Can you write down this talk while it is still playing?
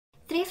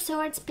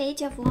Swords,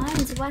 Page of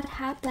Wands. What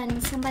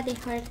happened? Somebody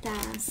hurt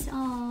us.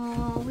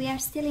 Oh, we are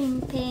still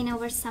in pain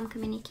over some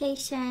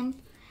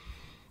communication.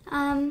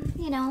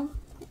 You know,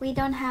 we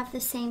don't have the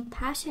same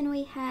passion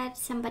we had.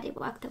 Somebody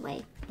walked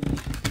away.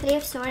 3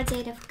 of Swords,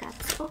 8 of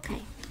Cups.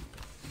 Okay.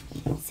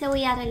 So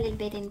we are a little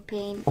bit in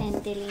pain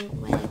and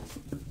dealing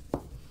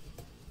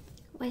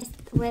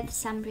with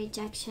some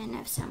rejection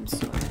of some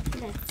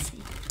sort. Let's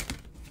see.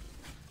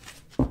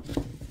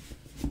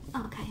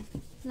 Okay.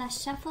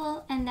 Last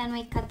shuffle, and then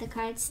we cut the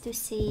cards to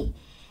see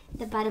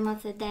the bottom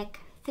of the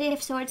deck. 3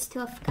 of Swords, 2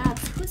 of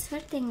Cups. Who's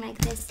hurting like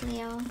this,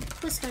 Leo?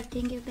 Who's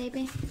hurting you,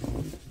 baby?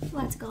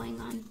 What's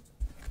going on?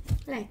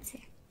 Let's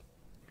see.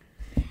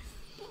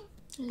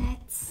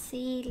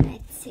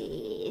 Let's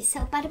see.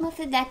 So bottom of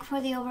the deck for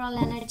the overall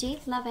energy,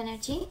 love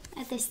energy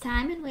at this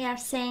time, and we are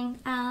saying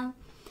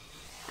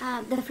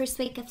the first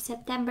week of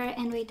September,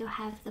 and we do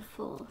have the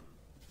Fool,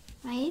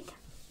 right?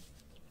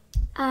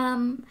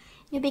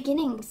 New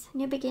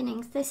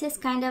beginnings. This is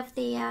kind of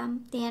the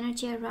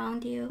energy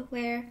around you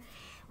where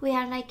we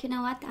are like, you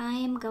know what, I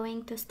am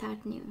going to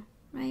start new,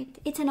 right?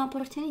 It's an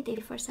opportunity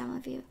for some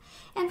of you,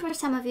 and for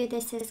some of you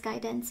this is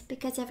guidance,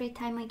 because every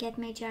time we get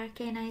major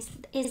arcana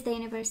is the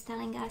universe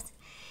telling us,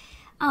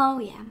 oh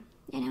yeah,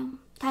 you know,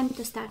 time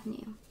to start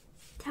new,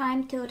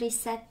 time to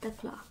reset the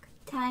clock,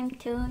 time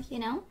to, you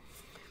know,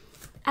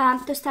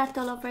 to start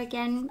all over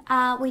again.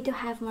 We do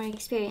have more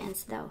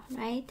experience though,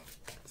 right?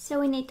 So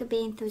we need to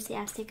be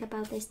enthusiastic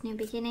about this new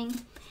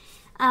beginning.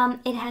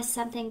 It has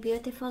something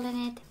beautiful in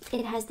it.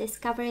 It has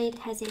discovery, it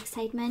has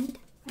excitement,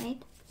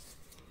 right?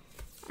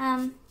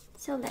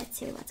 So let's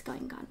see what's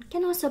going on.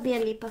 Can also be a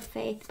leap of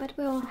faith, but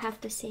we will have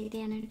to see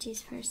the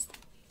energies first.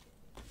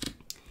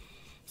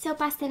 So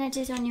past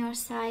energies on your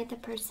side, the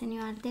person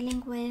you are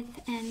dealing with,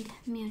 and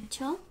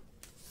mutual.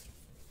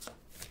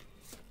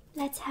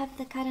 Let's have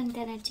the current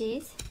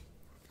energies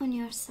on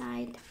your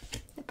side,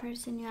 the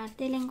person you are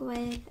dealing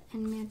with,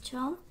 and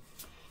mutual.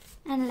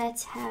 And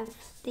let's have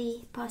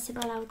the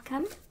possible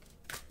outcome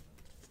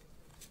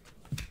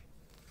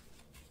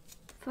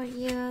for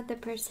you, the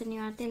person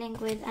you are dealing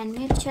with, and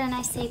mutual. And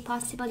I say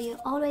possible, you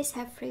always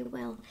have free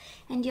will,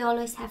 and you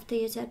always have to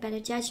use your better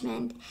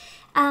judgment.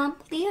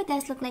 Leo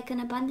does look like an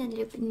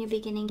abundant new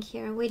beginning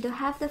here. We do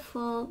have the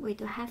Fool, we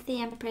do have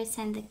the Empress,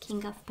 and the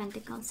King of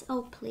Pentacles.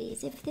 Oh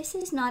please, if this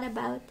is not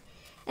about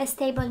a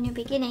stable new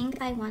beginning,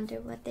 I wonder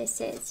what this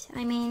is.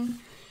 I mean,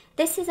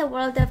 this is a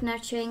world of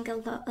nurturing,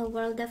 a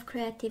world of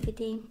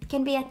creativity.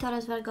 Can be a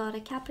Taurus, Virgo, or a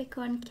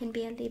Capricorn. Can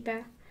be a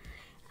Libra,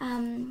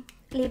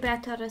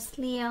 Taurus,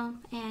 Leo,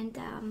 and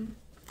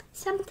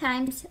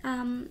sometimes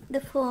the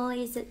Fool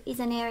is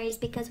an Aries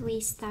because we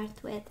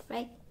start with,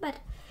 right? But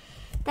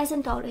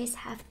doesn't always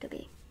have to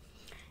be.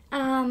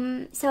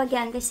 So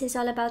again, this is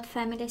all about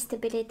family,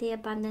 stability,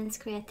 abundance,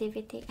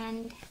 creativity,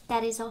 and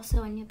that is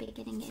also a new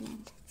beginning in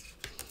it.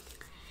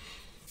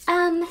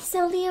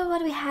 So Leo,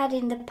 what we had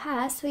in the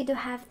past, we do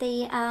have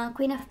the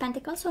Queen of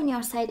Pentacles on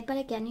your side, but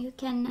again, you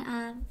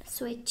can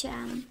switch,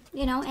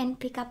 you know, and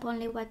pick up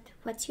only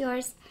what's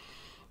yours.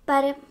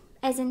 But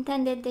as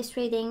intended, this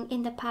reading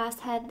in the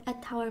past had a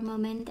Tower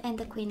moment and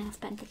the Queen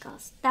of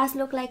Pentacles. Does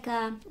look like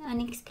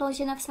an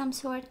explosion of some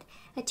sort,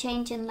 a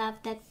change in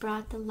love that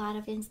brought a lot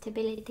of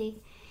instability,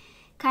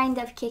 kind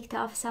of kicked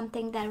off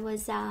something that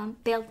was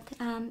built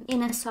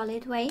in a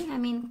solid way. I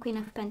mean, Queen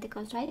of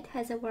Pentacles, right,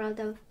 has a world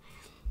of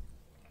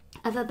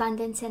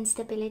abundance and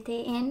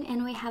stability in,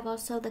 and we have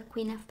also the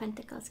Queen of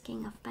Pentacles,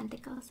 King of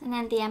Pentacles, and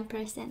then the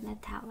Empress and the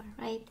Tower,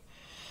 right?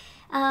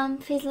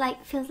 Feels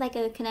like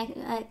a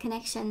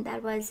connection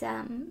that was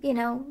you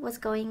know, was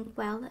going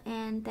well,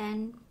 and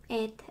then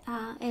it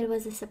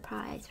was a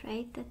surprise,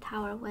 right? The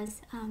Tower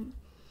was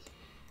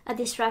a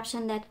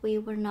disruption that we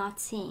were not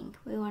seeing,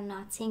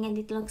 and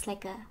it looks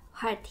like a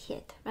hard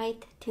hit,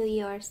 right, to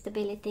your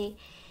stability,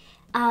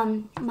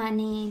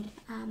 money,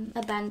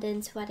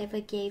 abundance, whatever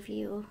gave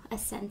you a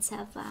sense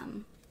of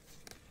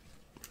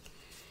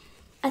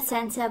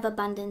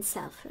abundant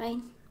self, right?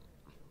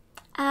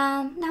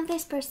 Now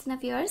this person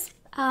of yours,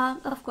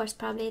 of course,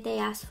 probably they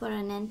asked for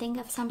an ending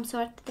of some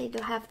sort. They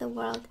do have the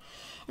World,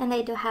 and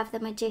they do have the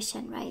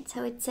Magician, right?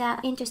 So it's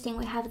interesting.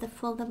 We have the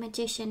Fool, the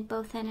Magician,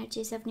 both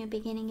energies of new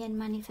beginning and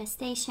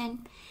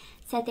manifestation,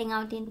 setting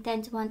out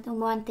intent,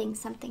 wanting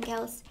something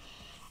else.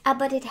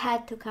 But it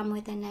had to come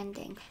with an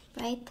ending,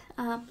 right,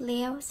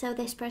 Leo? So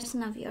this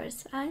person of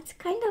yours, it's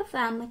kind of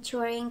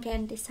maturing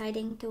and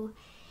deciding to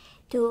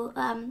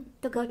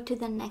go to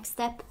the next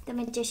step. The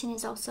Magician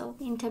is also,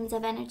 in terms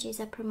of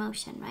energies, a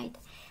promotion, right?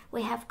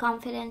 We have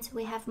confidence,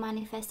 we have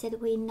manifested,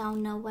 we now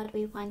know what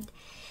we want,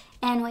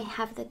 and we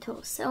have the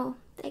tools. So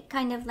they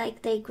kind of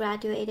like they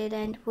graduated,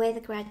 and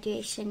with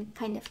graduation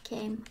kind of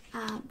came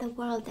the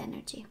World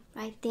energy,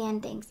 right? The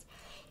endings,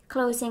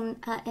 closing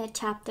a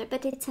chapter,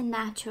 but it's a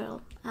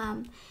natural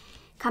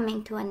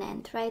coming to an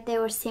end, right? They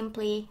were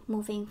simply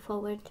moving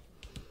forward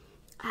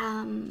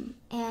and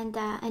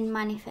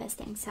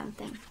manifesting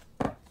something.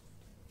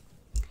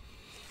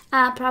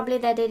 Probably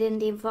that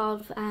didn't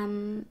involve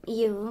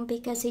you,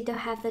 because we do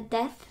have the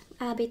Death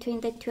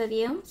between the two of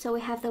you. So we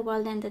have the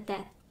World and the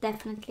Death.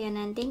 definitely an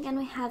ending. And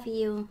we have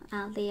you,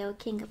 Leo,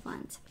 King of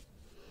Wands.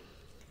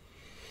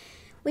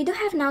 We do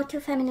have now 2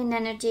 feminine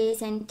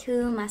energies and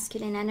 2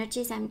 masculine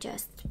energies. I'm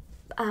just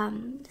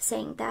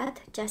saying that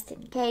just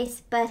in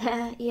case, but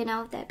you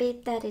know, that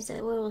is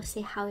we will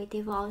see how it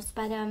evolves.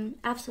 But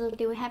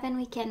absolutely we have, and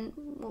we can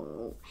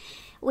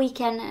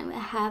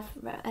have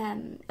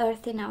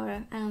Earth in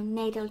our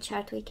natal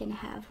chart. We can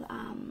have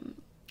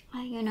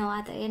you know,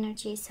 other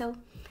energies, so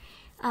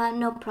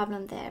no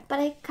problem there. But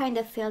I kind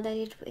of feel that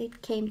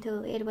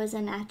it was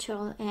a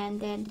natural,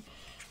 and then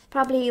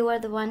probably you were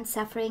the one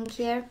suffering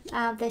here.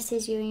 This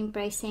is you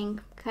embracing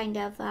kind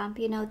of,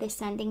 you know,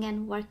 descending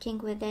and working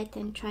with it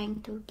and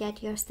trying to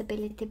get your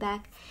stability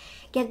back,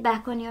 get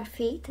back on your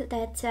feet.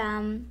 That's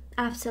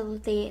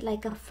absolutely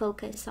like a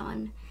focus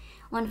on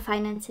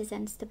finances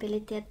and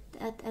stability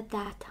at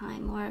that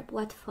time, or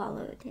what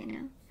followed, you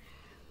know.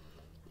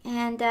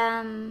 And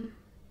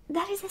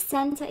that is a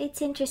sense,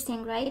 it's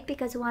interesting, right?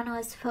 Because one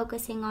was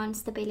focusing on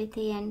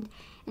stability and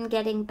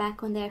getting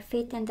back on their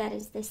feet, and that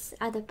is this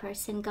other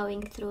person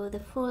going through the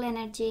full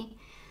energy,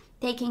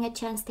 taking a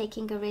chance,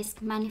 taking a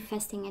risk,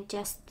 manifesting it,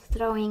 just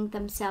throwing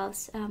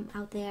themselves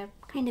out there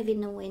kind of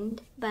in the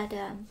wind. But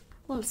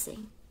we'll see.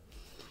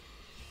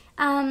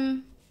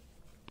 A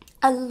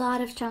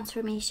lot of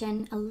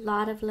transformation, a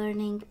lot of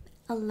learning,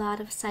 a lot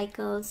of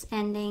cycles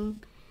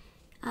ending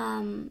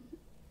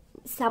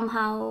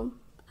somehow,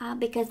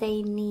 because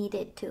they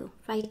needed to,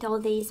 right? All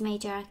these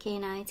major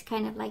arcana, it's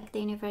kind of like the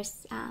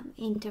universe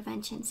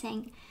intervention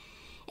saying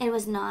it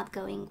was not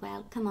going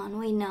well. Come on,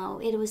 we know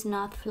it was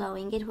not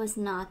flowing, it was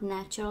not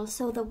natural,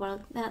 so the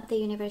world, the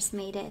universe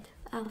made it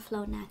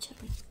flow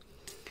naturally.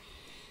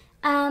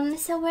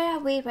 So where are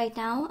we right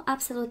now?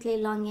 Absolutely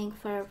longing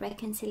for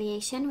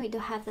reconciliation. We do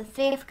have the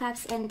 3 of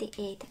Cups and the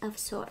 8 of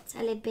Swords. A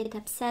little bit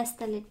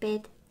obsessed, a little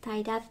bit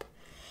tied up,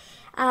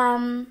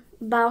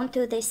 bound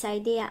to this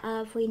idea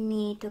of we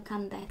need to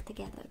come back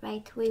together,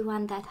 right? We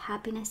want that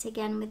happiness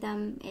again with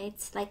them.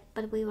 It's like,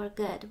 but we were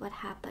good, what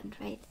happened,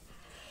 right?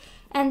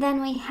 And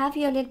then we have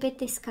you a little bit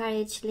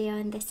discouraged, Leo,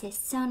 and this is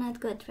so not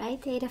good,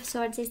 right? 8 of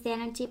Swords is the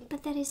energy,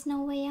 but there is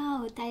no way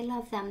out. I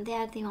love them, they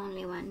are the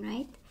only one,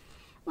 right?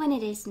 When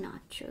it is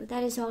not true,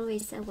 there is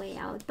always a way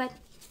out. But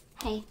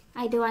hey,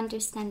 I do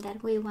understand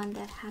that we want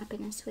that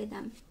happiness with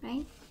them,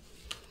 right?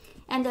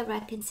 And the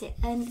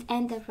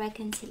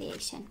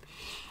reconciliation.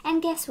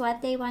 And guess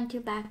what? They want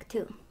you back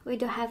too. We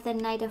do have the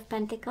Knight of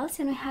Pentacles,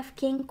 and we have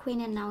King,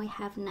 Queen, and now we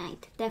have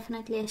Knight.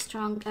 Definitely a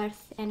strong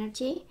earth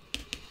energy.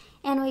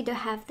 And we do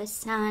have the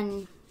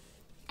Sun.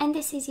 And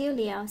this is you,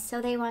 Leo. So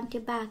they want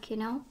you back, you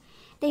know.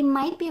 They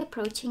might be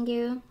approaching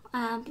you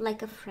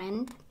like a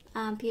friend.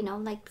 You know,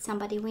 like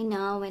somebody we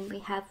know, and we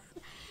have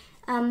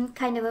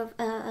kind of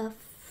a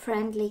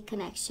friendly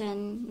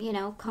connection, you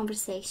know,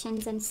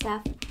 conversations and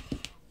stuff.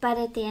 But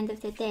at the end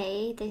of the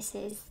day, this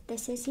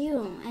is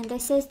you, and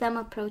this is them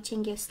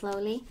approaching you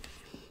slowly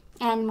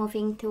and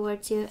moving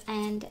towards you,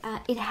 and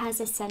it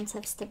has a sense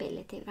of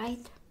stability,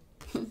 right?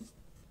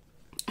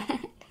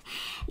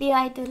 Leo,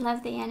 I do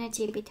love the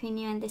energy between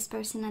you and this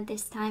person at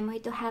this time. We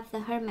do have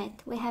the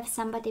Hermit. We have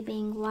somebody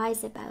being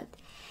wise about,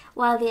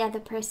 while the other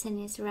person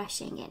is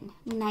rushing in.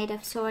 Knight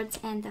of Swords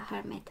and the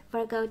Hermit.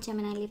 Virgo,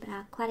 Gemini,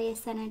 Libra,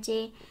 Aquarius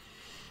energy.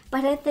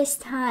 But at this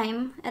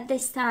time,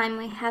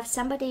 we have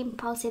somebody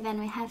impulsive, and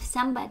we have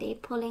somebody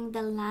pulling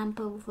the lamp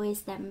of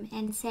wisdom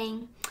and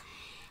saying,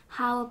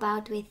 how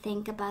about we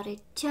think about it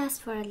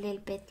just for a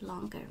little bit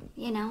longer,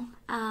 you know?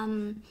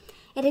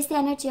 It is the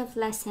energy of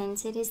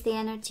lessons. It is the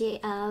energy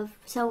of,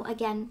 so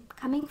again,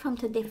 coming from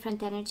 2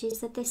 different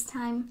energies at this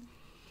time.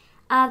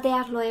 They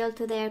are loyal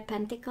to their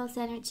Pentacles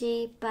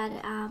energy,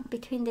 but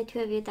between the 2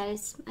 of you, there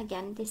is,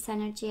 again, this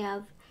energy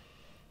of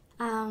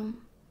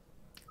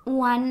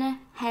one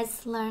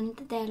has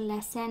learned their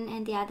lesson,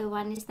 and the other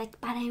one is like,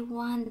 but I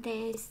want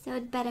this, so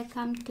it better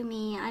come to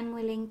me. I'm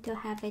willing to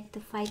have it, to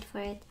fight for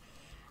it.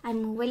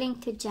 I'm willing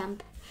to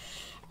jump.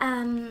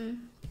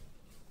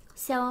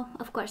 So,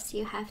 of course,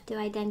 you have to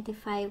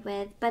identify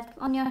with, but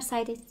on your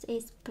side,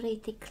 it's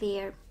pretty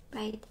clear,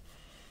 right?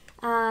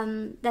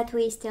 That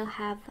we still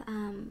have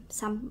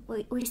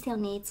we still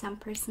need some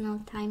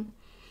personal time,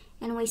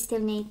 and we still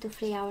need to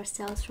free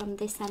ourselves from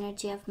this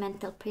energy of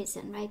mental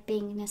prison, right?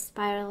 Being in a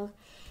spiral,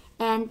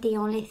 and the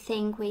only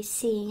thing we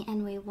see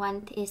and we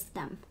want is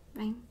them,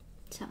 right?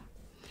 So,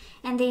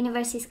 and the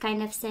universe is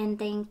kind of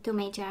sending 2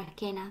 major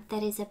arcana.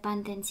 There is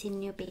abundance in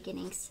new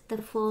beginnings,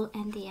 the Fool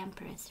and the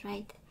Empress,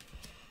 right?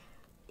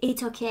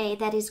 It's okay,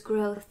 that is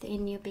growth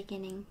in new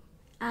beginning.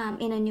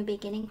 In a new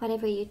beginning,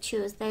 whatever you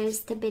choose, there is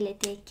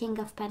stability. King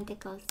of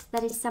Pentacles,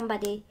 there is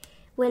somebody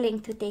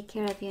willing to take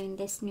care of you in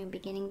this new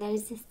beginning. There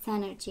is this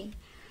energy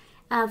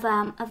of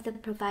the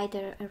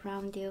provider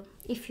around you,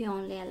 if you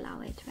only allow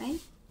it, right?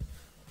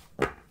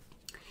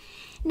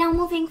 Now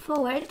moving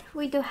forward,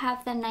 we do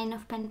have the 9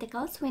 of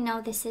Pentacles. We know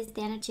this is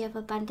the energy of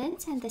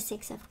abundance, and the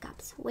 6 of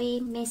Cups.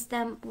 We miss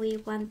them, we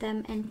want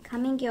them, and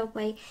coming your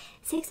way.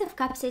 6 of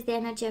Cups is the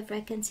energy of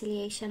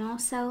reconciliation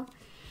also.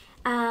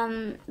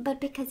 But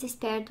because it's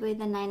paired with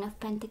the Nine of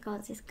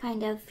Pentacles, it's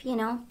kind of, you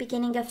know,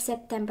 beginning of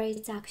September,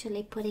 it's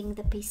actually putting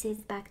the pieces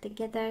back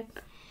together.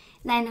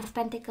 Nine of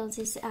Pentacles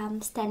is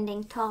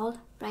standing tall,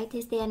 right?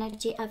 It's the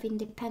energy of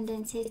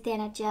independence. It's the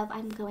energy of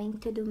I'm going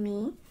to do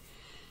me.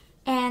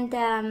 And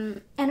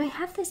we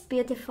have this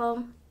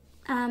beautiful,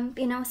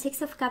 you know,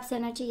 Six of Cups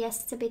energy.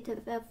 Yes, it's a bit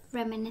of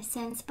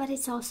reminiscence, but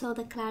it's also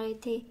the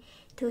clarity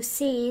to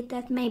see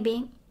that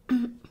maybe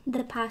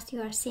the past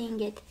you are seeing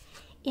it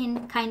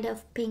in kind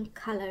of pink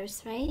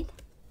colors, right?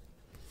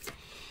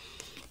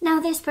 Now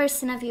this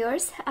person of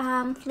yours,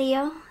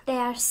 Leo,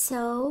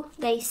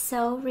 they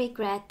so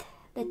regret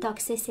the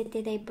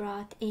toxicity they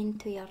brought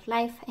into your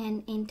life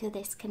and into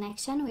this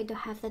connection. We do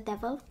have the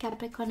Devil,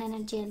 Capricorn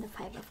energy, and the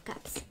Five of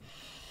Cups.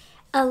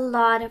 A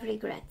lot of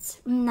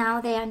regrets.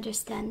 Now they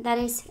understand. That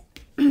is,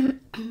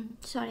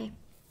 sorry,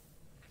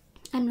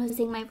 I'm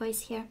losing my voice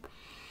here.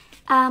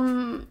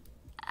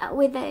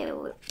 With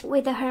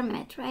the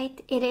Hermit, right?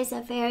 It is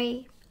a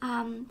very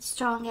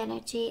strong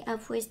energy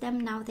of wisdom.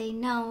 Now they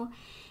know,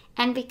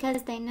 and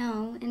because they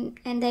know,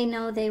 and they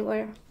know they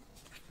were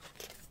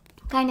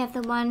kind of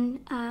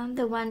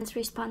the ones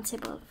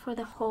responsible for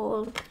the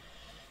whole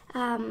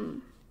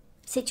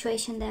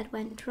situation that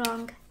went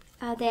wrong.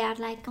 They are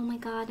like, oh my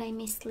God, I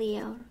miss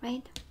Leo,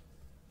 right?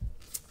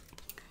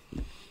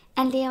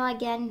 And Leo,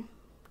 again,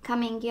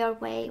 coming your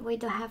way, we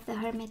do have the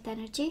Hermit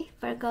energy,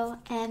 Virgo,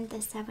 and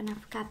the Seven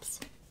of Cups.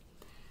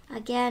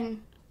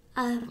 Again,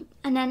 and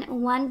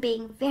then one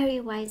being very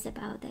wise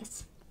about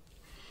this.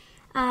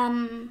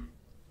 And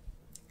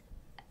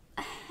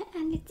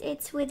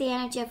it's with the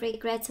energy of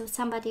regret, so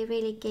somebody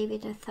really gave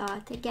it a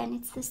thought. Again,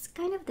 it's this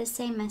kind of the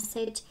same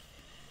message.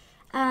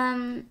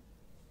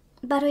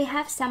 But we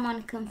have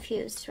someone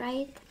confused,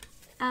 right?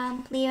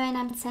 Leo, and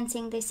I'm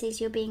sensing this is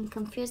you being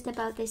confused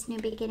about this new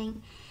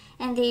beginning.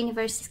 And the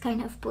universe is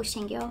kind of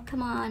pushing you. Oh,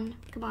 come on,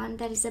 come on.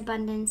 There is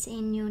abundance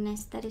in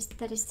newness. There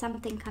is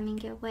something coming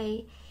your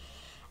way.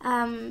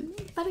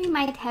 But we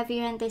might have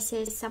here, and this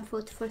is some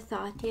food for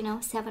thought, you know,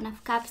 Seven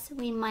of Cups.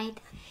 We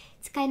might,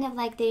 it's kind of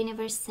like the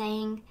universe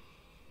saying,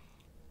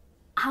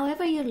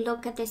 however you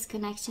look at this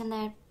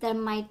connection, there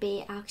might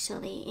be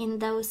actually, in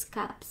those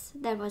cups,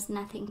 there was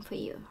nothing for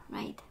you,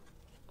 right?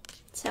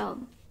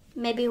 So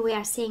maybe we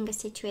are seeing a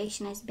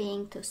situation as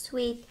being too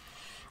sweet,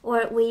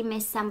 or we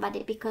miss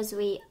somebody because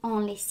we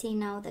only see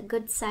now the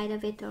good side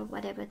of it or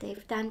whatever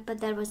they've done, but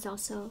there was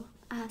also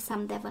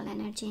some devil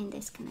energy in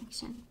this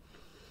connection.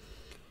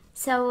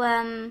 So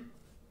I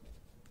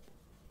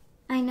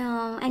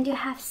know, and you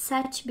have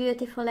such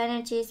beautiful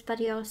energies, but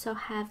you also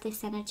have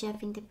this energy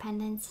of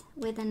independence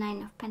with the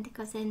Nine of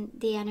Pentacles and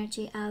the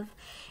energy of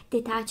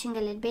detaching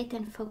a little bit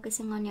and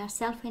focusing on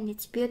yourself, and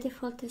it's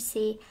beautiful to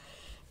see.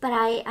 But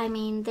I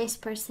mean, this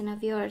person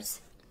of yours,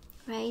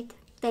 right?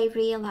 They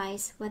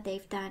realize what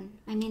they've done.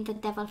 I mean, the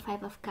Devil,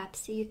 Five of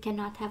Cups, you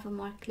cannot have a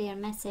more clear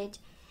message.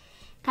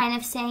 Kind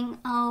of saying,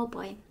 oh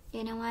boy,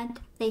 you know what?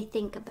 They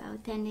think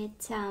about, and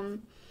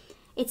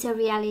it's a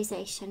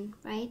realization,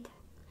 right?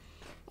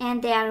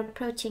 And they are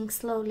approaching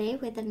slowly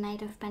with the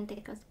Knight of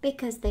Pentacles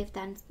because they've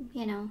done,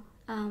 you know,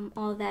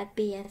 all that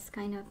BS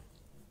kind of.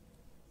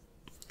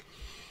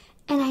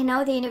 And I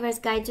know the universe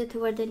guides you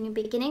toward a new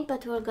beginning,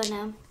 but we're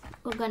gonna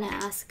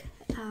ask,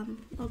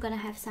 we're gonna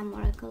have some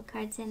oracle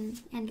cards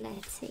and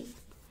let's see.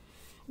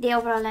 The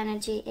overall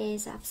energy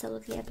is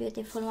absolutely a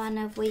beautiful one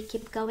of we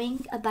keep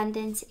going.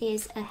 Abundance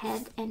is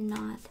ahead and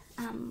not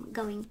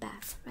going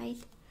back,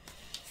 right?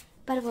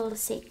 But we'll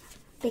see.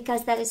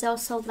 Because there is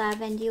also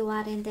love, and you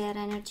are in their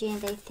energy,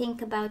 and they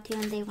think about you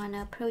and they want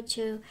to approach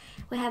you.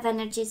 We have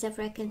energies of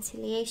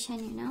reconciliation,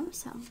 you know,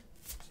 so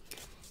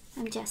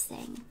I'm just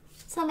saying.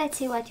 So let's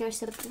see what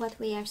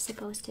we are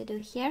supposed to do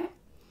here.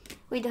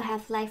 We do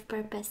have life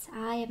purpose.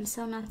 I am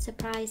so not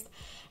surprised.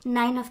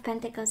 Nine of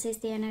Pentacles is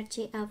the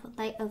energy of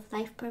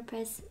life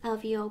purpose,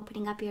 of you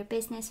opening up your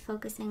business,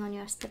 focusing on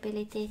your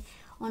stability,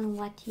 on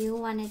what you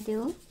want to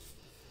do.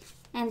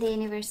 And the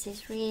universe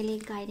is really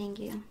guiding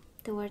you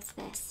towards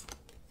this.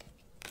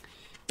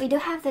 We do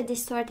have the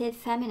distorted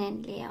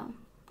feminine, Leo.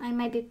 I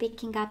might be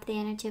picking up the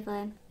energy of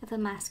a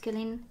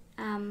masculine,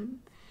 of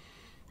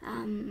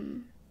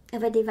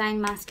a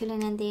divine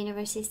masculine, and the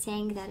universe is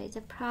saying that it's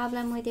a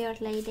problem with your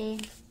lady.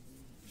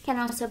 Can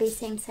also be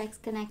same-sex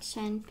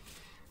connection,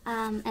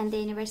 and the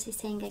universe is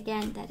saying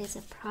again that is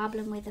a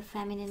problem with the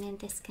feminine in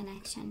this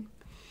connection.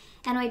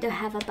 And we do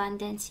have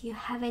abundance. You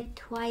have it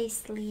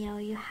twice, Leo.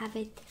 You have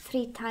it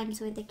 3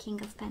 times with the King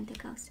of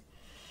Pentacles.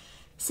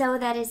 So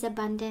that is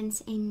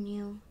abundance in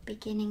new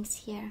beginnings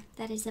here.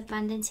 That is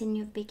abundance in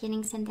new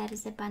beginnings, and that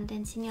is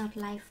abundance in your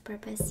life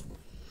purpose.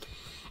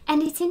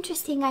 And it's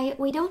interesting,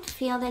 we don't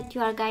feel that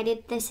you are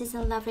guided. This is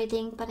a love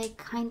reading, but I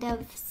kind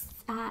of,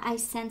 I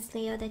sense,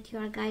 Leo, that you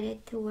are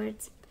guided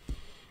towards,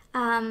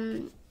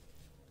 you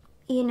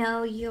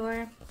know,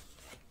 your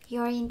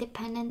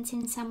independence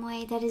in some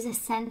way. There is a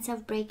sense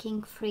of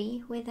breaking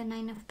free with the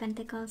Nine of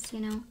Pentacles, you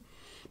know,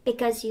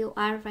 because you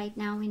are right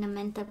now in a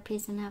mental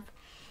prison of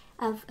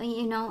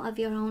you know, of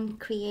your own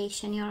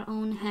creation. Your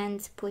own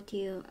hands put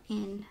you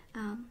in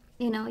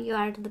you know, you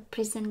are the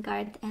prison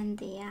guard and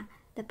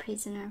the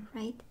prisoner,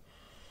 right?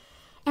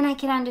 And I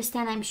can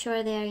understand, I'm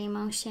sure their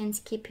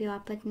emotions keep you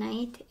up at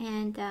night,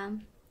 and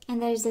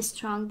there's a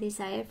strong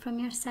desire from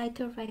your side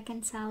to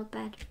reconcile,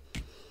 but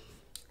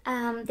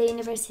the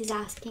universe is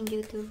asking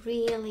you to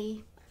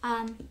really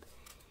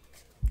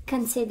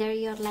consider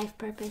your life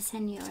purpose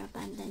and your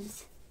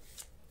abundance.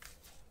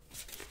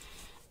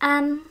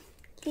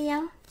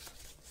 Leo,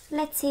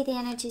 let's see the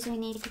energies we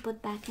need to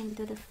put back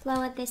into the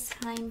flow at this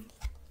time.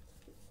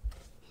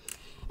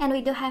 And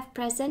we do have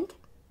present.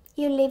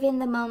 You live in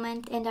the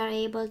moment and are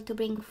able to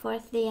bring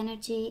forth the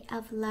energy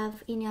of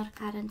love in your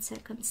current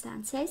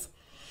circumstances.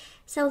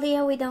 So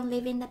Leo, we don't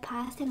live in the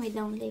past and we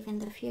don't live in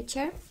the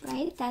future,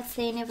 right? That's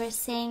the universe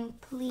saying,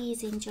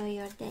 please enjoy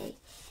your day.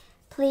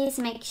 Please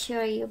make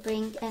sure you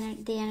bring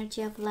the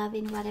energy of love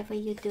in whatever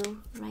you do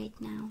right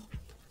now.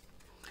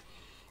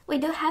 We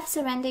do have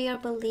surrender your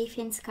belief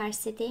in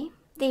scarcity.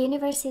 The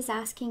universe is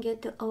asking you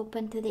to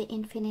open to the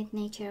infinite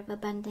nature of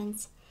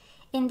abundance.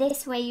 In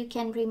this way, you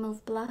can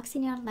remove blocks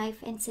in your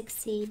life and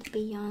succeed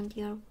beyond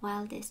your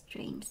wildest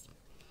dreams.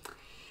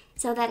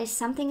 So that is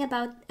something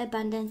about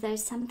abundance, there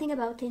is something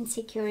about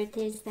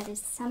insecurities, that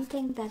is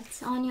something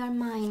that's on your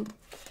mind.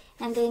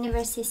 And the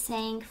universe is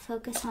saying,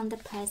 focus on the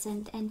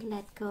present and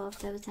let go of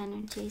those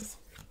energies.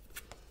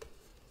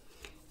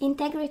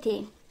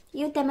 Integrity.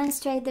 You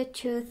demonstrate the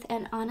truth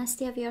and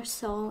honesty of your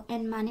soul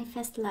and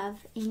manifest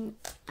love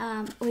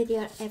with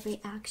your every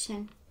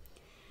action.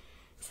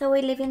 So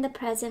we live in the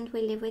present,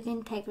 we live with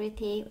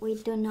integrity, we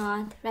do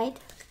not, right?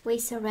 We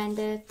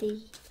surrender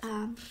the...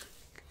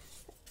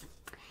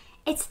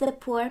 it's the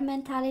poor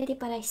mentality,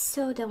 but I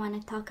so don't want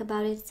to talk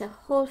about it. It's a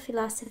whole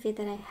philosophy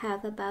that I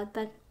have about,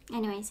 but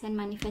anyways, and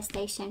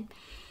manifestation.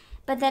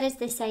 But that is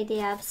this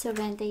idea of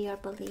surrender your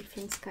belief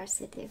in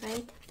scarcity,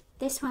 right?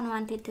 This one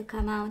wanted to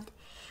come out.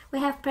 We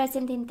have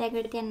present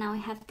integrity and now we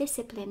have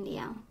discipline,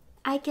 Leo.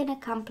 I can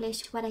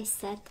accomplish what I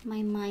set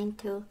my mind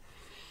to.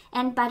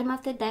 And bottom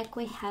of the deck,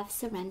 we have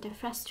surrender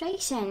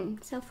frustration.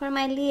 So for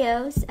my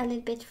Leos, a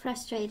little bit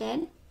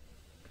frustrated.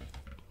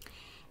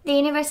 The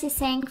universe is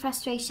saying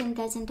frustration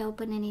doesn't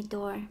open any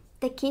door.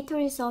 The key to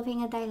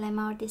resolving a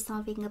dilemma or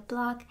dissolving a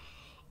block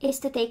is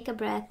to take a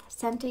breath,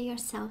 center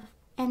yourself,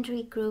 and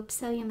regroup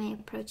so you may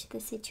approach the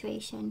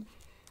situation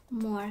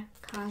more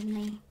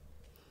calmly.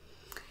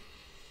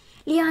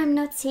 Leo, I'm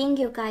not seeing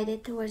you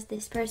guided towards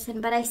this person,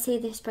 but I see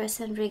this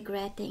person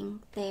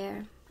regretting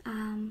their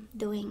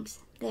doings,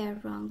 their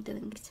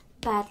wrongdoings.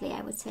 Badly,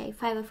 I would say.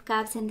 5 of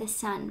Cups and the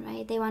Sun,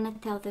 right? They want to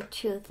tell the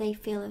truth. They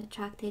feel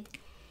attracted,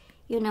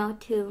 you know,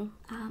 to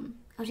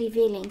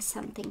revealing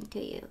something to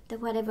you. That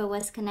whatever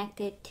was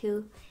connected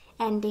to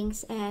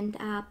endings and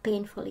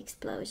painful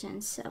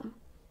explosions. So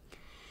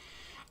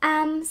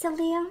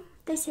Leo,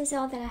 this is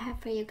all that I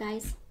have for you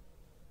guys.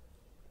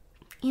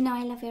 You know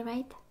I love you,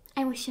 right?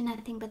 I wish you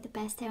nothing but the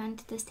best. I want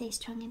you to stay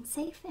strong and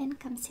safe, and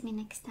come see me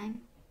next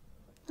time.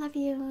 Love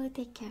you.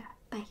 Take care.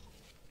 Bye.